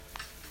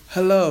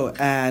Hello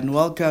and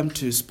welcome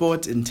to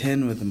Sport in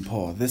 10 with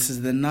Mpho. This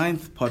is the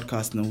 9th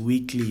podcast in a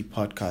weekly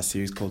podcast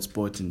series called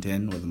Sport in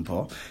 10 with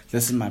Mpho.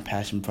 This is my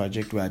passion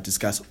project where I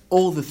discuss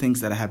all the things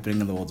that are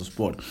happening in the world of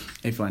sport.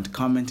 If you want to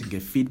comment and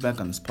give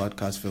feedback on this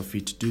podcast, feel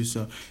free to do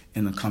so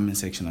in the comment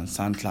section on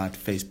SoundCloud,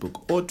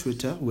 Facebook or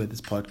Twitter where this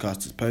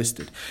podcast is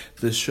posted.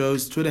 The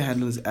show's Twitter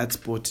handle is at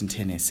Sport in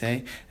 10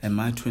 SA and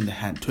my Twitter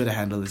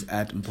handle is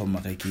at Mpho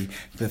Mareki.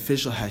 The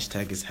official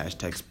hashtag is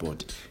hashtag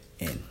Sport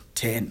in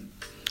 10.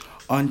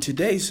 On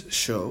today's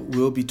show,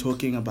 we'll be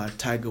talking about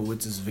Tiger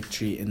Woods'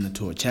 victory in the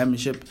Tour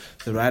Championship,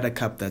 the Ryder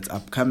Cup that's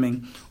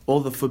upcoming, all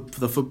the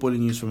footballing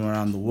news from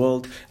around the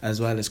world, as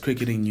well as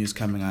cricketing news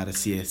coming out of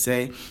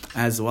CSA,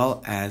 as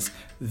well as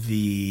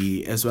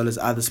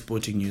other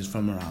sporting news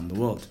from around the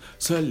world.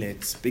 So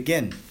let's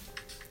begin.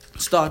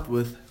 Start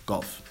with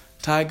golf.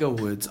 Tiger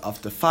Woods,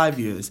 after 5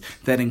 years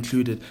that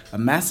included a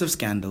massive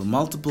scandal,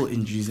 multiple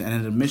injuries, and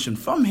an admission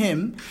from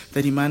him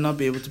that he might not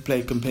be able to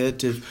play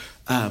competitive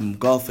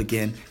golf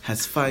again,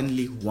 has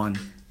finally won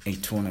a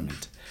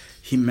tournament.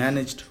 He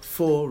managed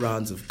 4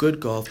 rounds of good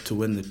golf to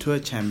win the Tour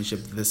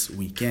Championship this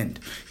weekend.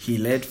 He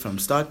led from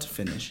start to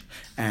finish,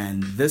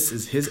 and this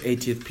is his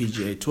 80th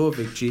PGA Tour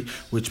victory,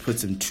 which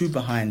puts him 2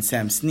 behind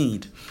Sam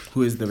Snead,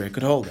 who is the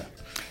record holder.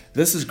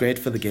 This is great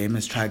for the game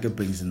as Tiger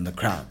brings in the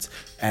crowds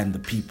and the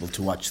people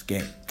to watch the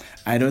game.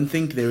 I don't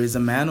think there is a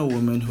man or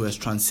woman who has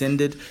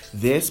transcended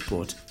their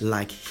sport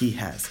like he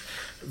has.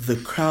 The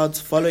crowds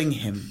following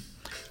him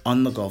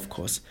on the golf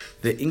course,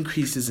 the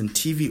increases in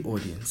TV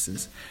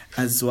audiences,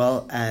 as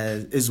well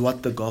as is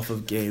what the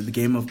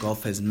game of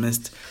golf has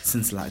missed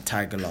since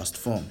Tiger lost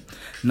form.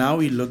 Now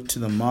we look to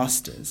the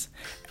Masters,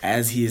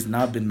 as he has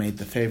now been made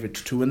the favorite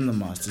to win the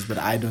Masters, but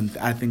I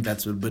think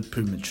that's a bit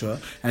premature,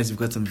 as you've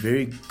got some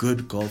very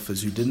good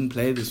golfers who didn't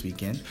play this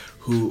weekend,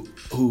 who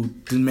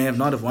may have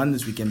not have won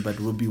this weekend, but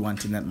will be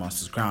wanting that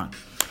Masters crown.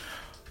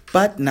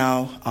 But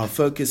now our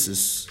focus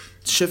is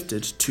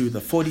shifted to the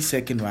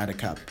 42nd Ryder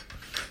Cup,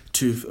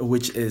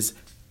 which is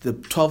the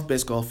 12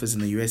 best golfers in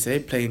the USA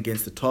playing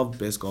against the 12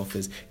 best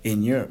golfers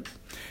in Europe.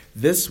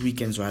 This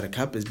weekend's Ryder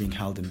Cup is being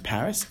held in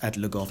Paris at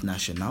Le Golf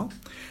National,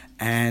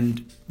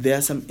 and there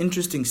are some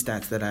interesting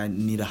stats that I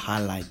need to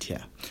highlight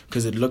here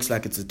because it looks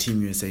like it's a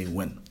Team USA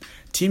win.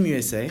 Team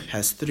USA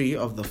has 3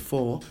 of the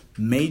 4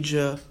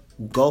 major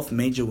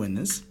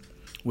winners,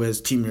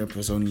 whereas Team Europe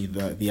was only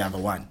the other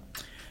one.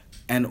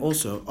 And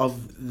also,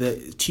 of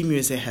the Team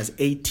USA has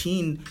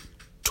 18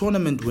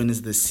 tournament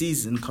winners this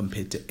season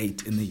compared to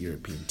 8 in the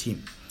European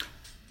team.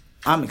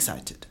 I'm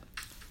excited.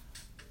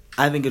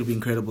 I think it'll be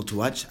incredible to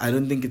watch. I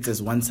don't think it's as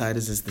one-sided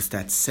as the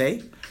stats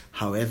say.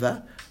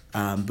 However,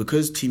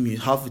 because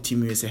half of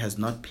Team USA has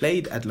not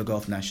played at Le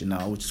Golf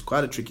National, which is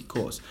quite a tricky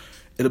course,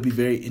 it'll be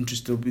very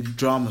interesting. It'll be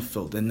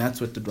drama-filled, and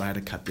that's what the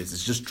Ryder Cup is.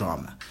 It's just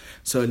drama.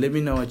 So let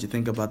me know what you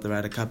think about the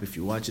Ryder Cup, if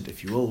you watch it,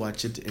 if you will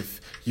watch it, if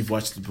you've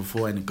watched it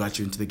before and it got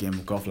you into the game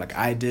of golf like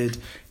I did.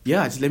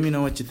 Yeah, just let me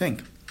know what you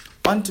think.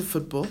 On to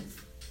football.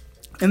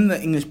 In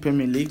the English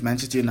Premier League,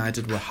 Manchester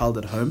United were held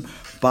at home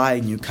by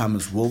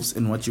newcomers Wolves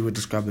in what you would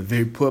describe a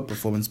very poor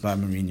performance by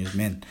Mourinho's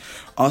men.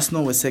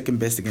 Arsenal were second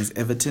best against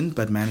Everton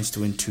but managed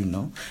to win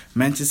 2-0.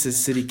 Manchester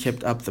City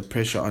kept up the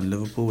pressure on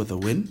Liverpool with a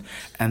win,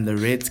 and the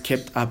Reds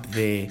kept up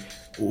their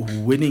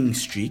winning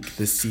streak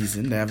this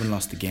season. They haven't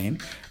lost a game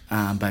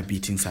by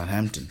beating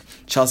Southampton.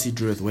 Chelsea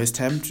drew with West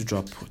Ham to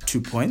drop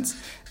 2 points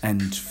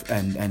and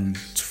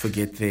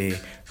forget their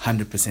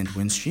 100%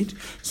 win streak.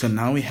 So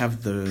now we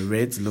have the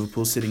Reds,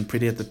 Liverpool, sitting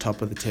pretty at the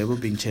top of the table,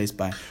 being chased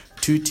by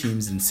 2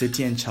 teams in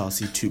City and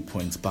Chelsea 2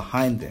 points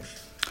behind them.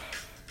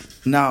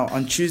 Now,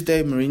 on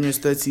Tuesday, Mourinho's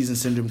third season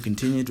syndrome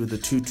continued with a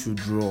 2-2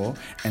 draw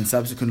and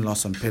subsequent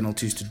loss on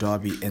penalties to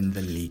Derby in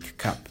the League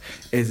Cup.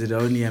 Is it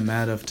only a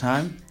matter of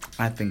time?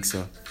 I think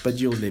so, but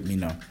you'll let me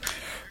know.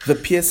 The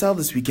PSL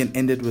this weekend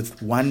ended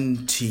with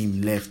 1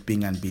 team left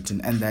being unbeaten,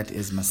 and that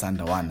is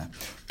Masandawana.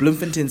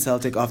 Bloemfontein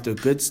Celtic, after a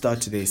good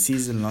start to their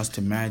season, lost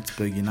to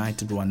Maritzburg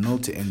United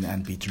 1-0 to end the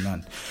unbeaten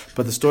run.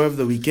 But the story of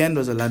the weekend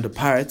was Orlando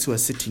Pirates, who are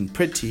sitting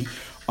pretty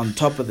on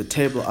top of the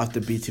table after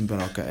beating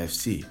Baroka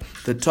FC.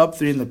 The top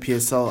 3 in the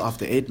PSL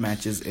after 8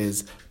 matches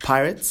is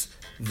Pirates,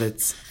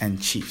 Wits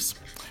and Chiefs.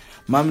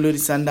 Mamelodi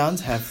Sundowns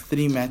have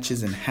 3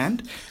 matches in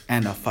hand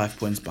and are 5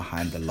 points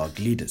behind the log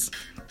leaders.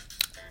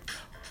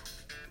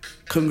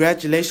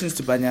 Congratulations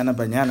to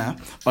Banyana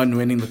on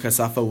winning the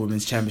CASAFA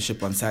Women's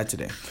Championship on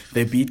Saturday.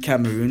 They beat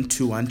Cameroon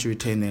 2-1 to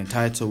retain their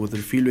title, with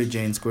Refilwe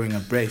Jane scoring a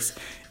brace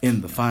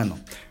in the final.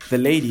 The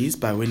ladies,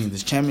 by winning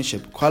this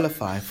championship,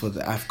 qualify for the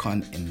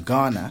AFCON in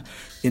Ghana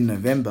in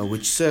November,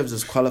 which serves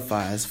as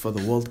qualifiers for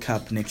the World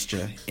Cup next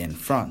year in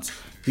France.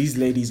 These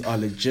ladies are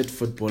legit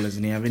footballers,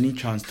 and if you have any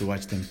chance to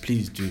watch them,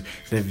 please do.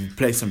 They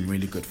play some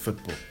really good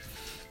football.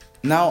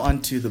 Now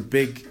on to the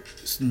big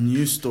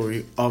news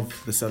story of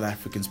the South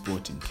African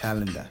sporting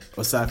calendar,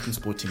 or South African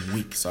sporting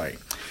week,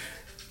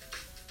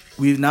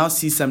 We now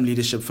see some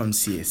leadership from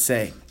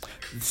CSA.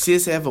 The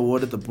CSA have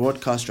awarded the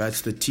broadcast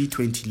rights to the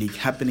T20 League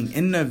happening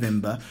in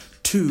November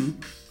to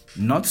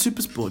not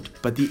SuperSport,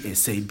 but the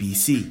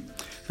SABC.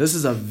 This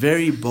is a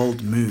very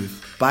bold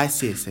move by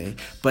CSA,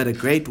 but a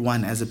great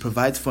one as it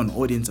provides for an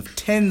audience of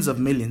tens of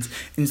millions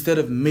instead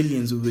of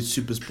millions with which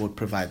SuperSport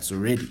provides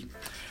already.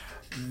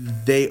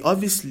 CSA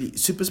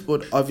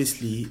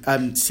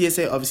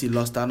obviously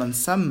lost out on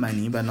some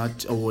money by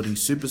not awarding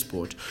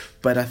SuperSport,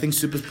 but I think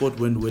SuperSport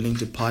weren't willing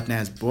to partner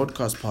as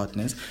broadcast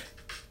partners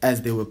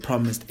as they were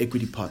promised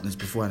equity partners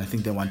before, and I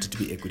think they wanted to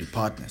be equity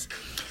partners.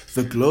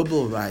 The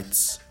global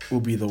rights will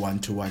be the one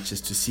to watch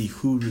as to see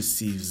who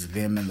receives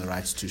them and the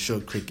rights to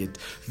show cricket,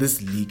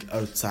 this league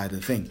outside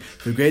the thing.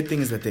 The great thing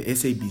is that the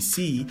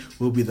SABC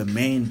will be the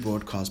main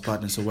broadcast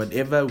partner. So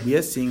whatever we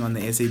are seeing on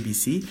the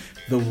SABC,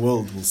 the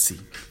world will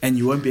see. And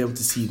you won't be able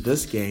to see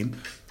this game,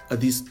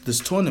 this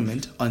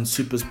tournament on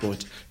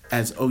SuperSport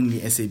as only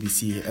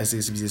SABC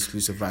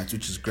exclusive rights,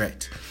 which is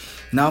great.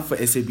 Now for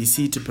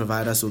SABC to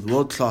provide us with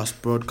world-class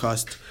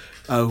broadcast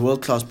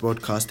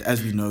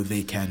as we know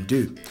they can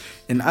do.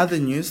 In other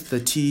news, the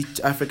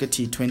Africa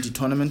T20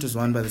 tournament was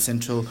won by the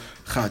Central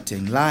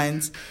Gauteng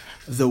Lions.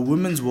 The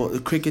women's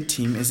cricket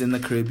team is in the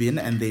Caribbean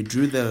and they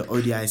drew the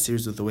ODI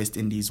series with the West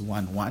Indies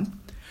 1-1.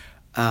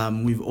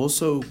 They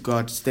also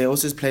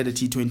played a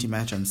T20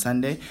 match on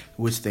Sunday,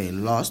 which they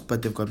lost,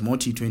 but they've got more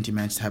T20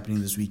 matches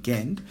happening this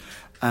weekend.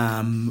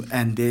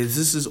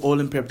 This is all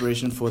in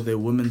preparation for the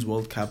Women's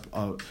World Cup,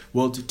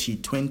 World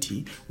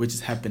T20, which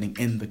is happening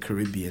in the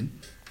Caribbean.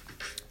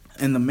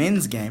 In the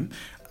men's game,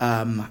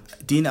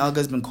 Dean Elgar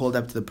has been called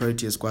up to the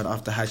Proteas squad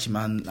after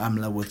Hashim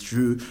Amla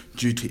withdrew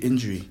due to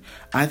injury.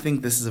 I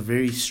think this is a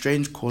very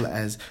strange call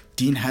as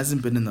Dean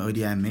hasn't been in the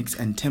ODI mix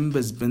and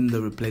Timber's been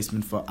the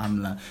replacement for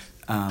Amla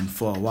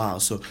for a while.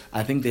 So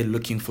I think they're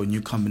looking for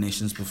new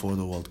combinations before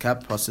the World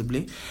Cup,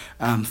 possibly.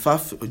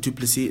 Faf du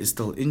Plessis is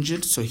still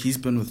injured, so he's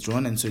been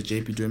withdrawn, and so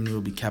JP Dwemini will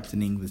be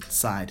captaining the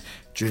side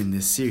during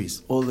this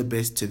series. All the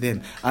best to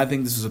them. I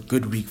think this was a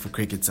good week for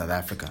Cricket South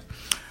Africa.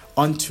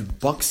 On to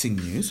boxing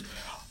news.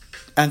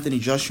 Anthony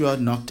Joshua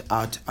knocked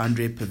out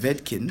Andrei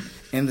Povetkin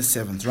in the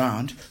 7th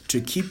round to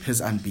keep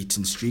his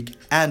unbeaten streak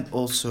and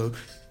also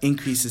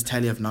increase his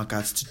tally of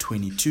knockouts to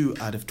 22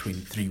 out of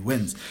 23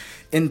 wins.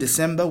 In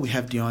December, we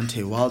have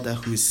Deontay Wilder,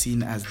 who is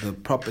seen as the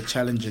proper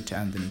challenger to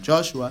Anthony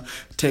Joshua,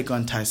 take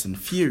on Tyson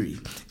Fury.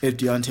 If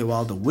Deontay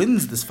Wilder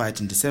wins this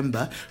fight in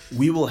December,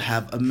 we will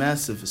have a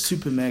massive,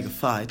 super mega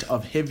fight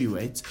of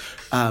heavyweights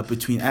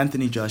between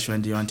Anthony Joshua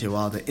and Deontay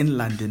Wilder in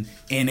London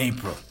in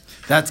April.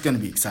 That's going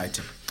to be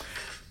exciting.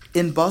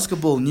 In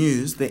basketball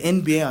news, the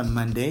NBA on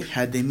Monday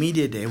had their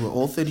media day where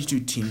all 32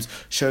 teams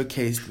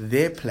showcased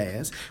their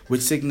players,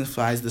 which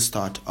signifies the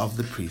start of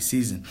the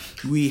preseason.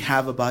 We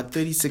have about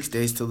 36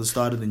 days till the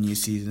start of the new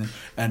season,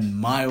 and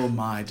my oh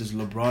my, does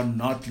LeBron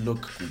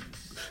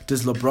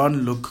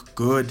look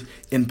good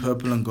in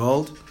purple and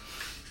gold?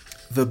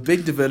 The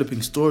big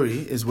developing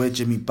story is where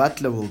Jimmy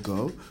Butler will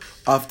go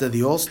after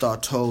the All-Star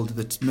told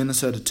the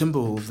Minnesota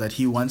Timberwolves that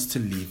he wants to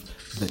leave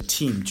the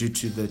team due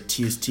to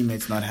his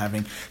teammates not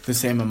having the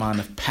same amount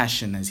of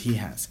passion as he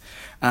has.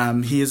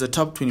 He is a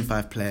top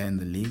 25 player in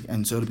the league,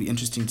 and so it'll be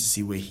interesting to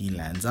see where he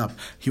lands up.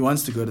 He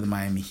wants to go to the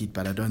Miami Heat,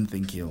 but I don't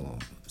think he'll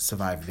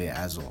survive there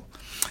as well.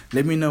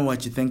 Let me know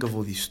what you think of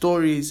all these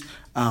stories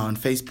on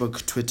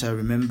Facebook, Twitter.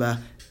 Remember,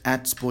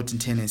 at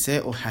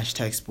Sport10SA or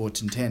hashtag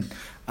Sport10.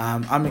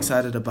 I'm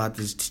excited about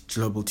this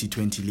global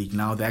T20 league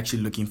now. They're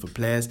actually looking for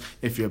players.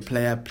 If you're a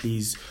player,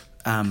 please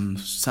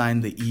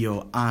sign the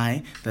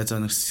EOI that's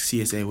on the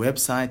CSA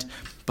website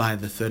by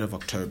the 3rd of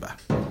October,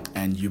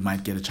 and you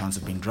might get a chance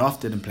of being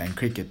drafted and playing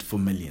cricket for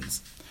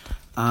millions.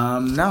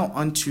 Now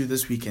on to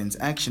this weekend's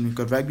action. We've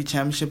got Rugby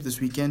Championship this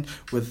weekend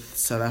with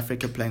South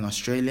Africa playing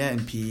Australia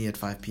in PE at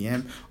 5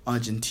 p.m,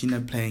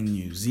 Argentina playing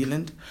New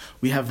Zealand.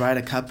 We have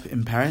Ryder Cup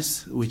in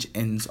Paris, which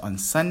ends on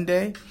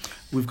Sunday.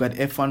 We've got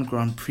F1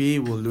 Grand Prix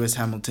where Lewis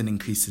Hamilton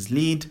increases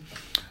lead.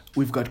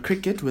 We've got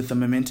cricket with the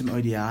Momentum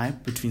ODI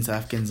between South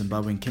Africa and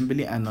Zimbabwe and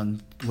Kimberley, and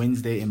on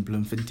Wednesday in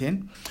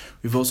Bloemfontein.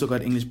 We've also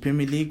got English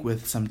Premier League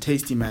with some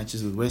tasty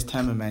matches with West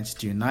Ham and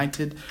Manchester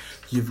United.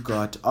 You've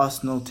got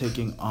Arsenal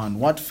taking on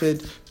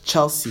Watford,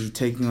 Chelsea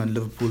taking on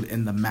Liverpool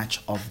in the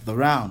match of the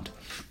round.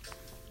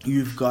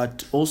 You've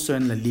got also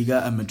in La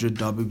Liga a Madrid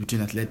derby between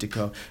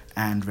Atletico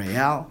and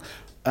Real.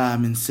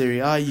 In Serie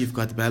A, you've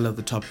got the battle of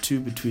the top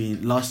two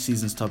between last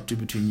season's top two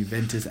between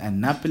Juventus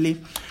and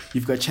Napoli.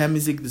 You've got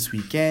Champions League this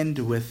weekend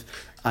with,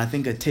 I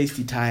think, a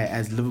tasty tie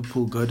as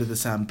Liverpool go to the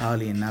San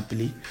Pauli and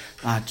Napoli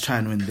to try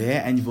and win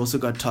there. And you've also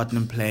got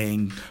Tottenham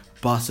playing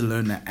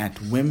Barcelona at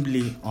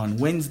Wembley on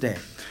Wednesday.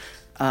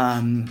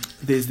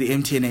 There's the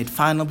MTN 8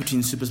 final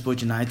between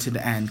SuperSport United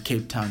and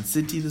Cape Town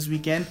City this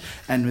weekend,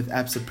 and with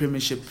Absa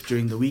Premiership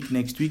during the week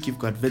next week, you've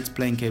got Wits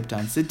playing Cape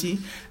Town City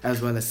as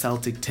well as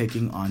Celtic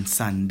taking on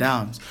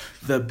Sundowns.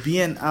 The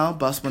BNL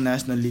Basketball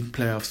National League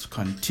playoffs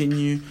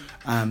continue.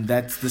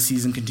 that the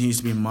season continues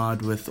to be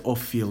marred with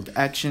off-field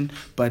action,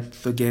 but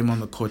the game on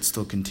the court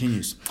still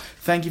continues.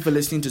 Thank you for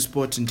listening to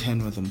Sport in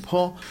 10 with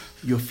Paul.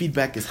 Your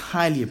feedback is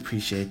highly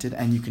appreciated,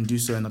 and you can do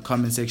so in the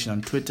comment section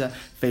on Twitter,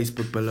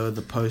 Facebook below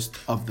the post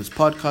of this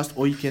podcast,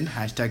 or you can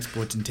hashtag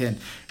Sport in 10.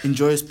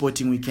 Enjoy a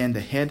sporting weekend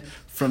ahead.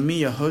 From me,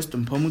 your host,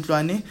 Mpho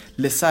Mutlwane,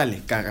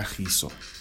 Lesale Karagiso.